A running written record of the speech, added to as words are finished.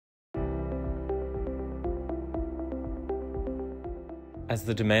As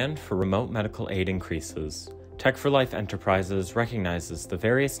the demand for remote medical aid increases, Tech for Life Enterprises recognizes the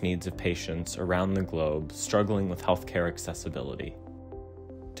various needs of patients around the globe struggling with healthcare accessibility.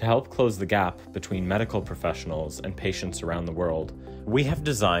 To help close the gap between medical professionals and patients around the world, we have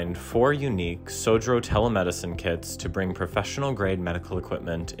designed 4 unique Sojro telemedicine kits to bring professional-grade medical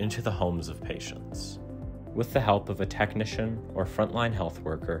equipment into the homes of patients. With the help of a technician or frontline health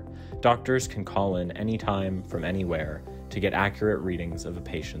worker, doctors can call in anytime from anywhere to get accurate readings of a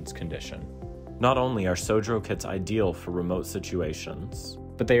patient's condition. Not only are Sojro kits ideal for remote situations,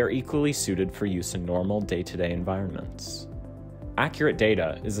 but they are equally suited for use in normal day-to-day environments. Accurate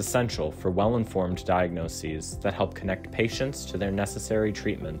data is essential for well-informed diagnoses that help connect patients to their necessary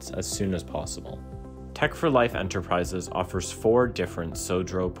treatments as soon as possible. Tech for Life Enterprises offers 4 different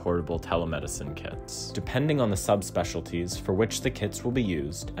Sojro portable telemedicine kits, depending on the subspecialties for which the kits will be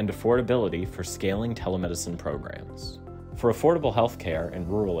used and affordability for scaling telemedicine programs. For affordable healthcare in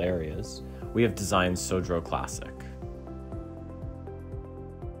rural areas, we have designed Sojro Classic.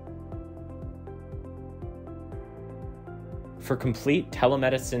 For complete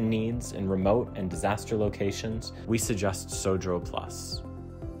telemedicine needs in remote and disaster locations, we suggest Sojro Plus.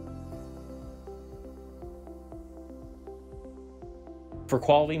 For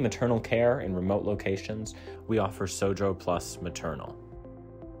quality maternal care in remote locations, we offer Sojro Plus Maternal.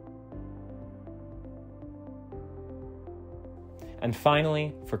 And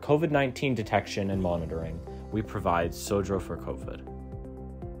finally, for COVID-19 detection and monitoring, we provide Sojro for COVID.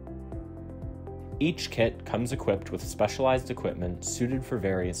 Each kit comes equipped with specialized equipment suited for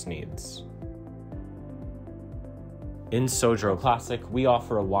various needs. In Sojro Classic, we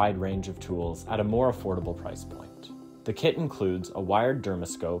offer a wide range of tools at a more affordable price point. The kit includes a wired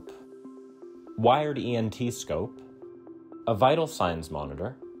dermoscope, wired ENT scope, a vital signs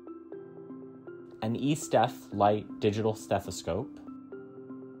monitor, an eSteth Lite digital stethoscope,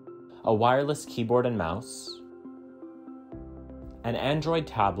 a wireless keyboard and mouse, an Android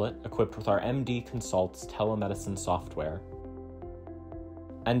tablet equipped with our MD Consult's telemedicine software,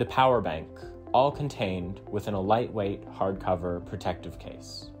 and a power bank, all contained within a lightweight hardcover protective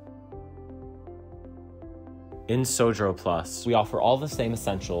case. In Sojro Plus, we offer all the same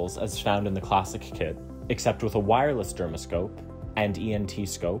essentials as found in the Classic kit, except with a wireless dermoscope and ENT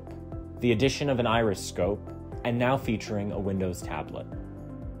scope, the addition of an iris scope, and now featuring a Windows tablet.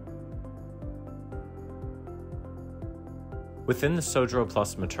 Within the Sojro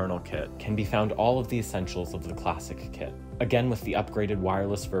Plus Maternal Kit can be found all of the essentials of the Classic kit, again with the upgraded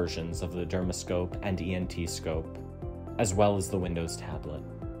wireless versions of the dermoscope and ENT scope, as well as the Windows tablet,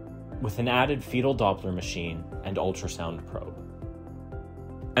 with an added fetal Doppler machine and ultrasound probe.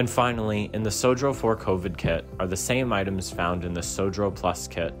 And finally, in the Sojro for COVID kit are the same items found in the Sojro Plus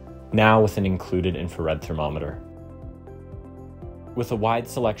kit, now with an included infrared thermometer. With a wide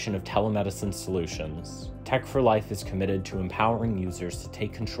selection of telemedicine solutions, Tech for Life is committed to empowering users to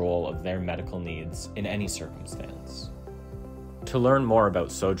take control of their medical needs in any circumstance. To learn more about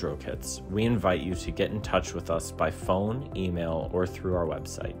Sojro kits, we invite you to get in touch with us by phone, email, or through our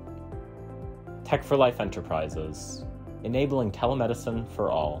website. Tech for Life Enterprises, enabling telemedicine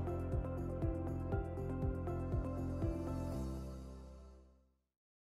for all.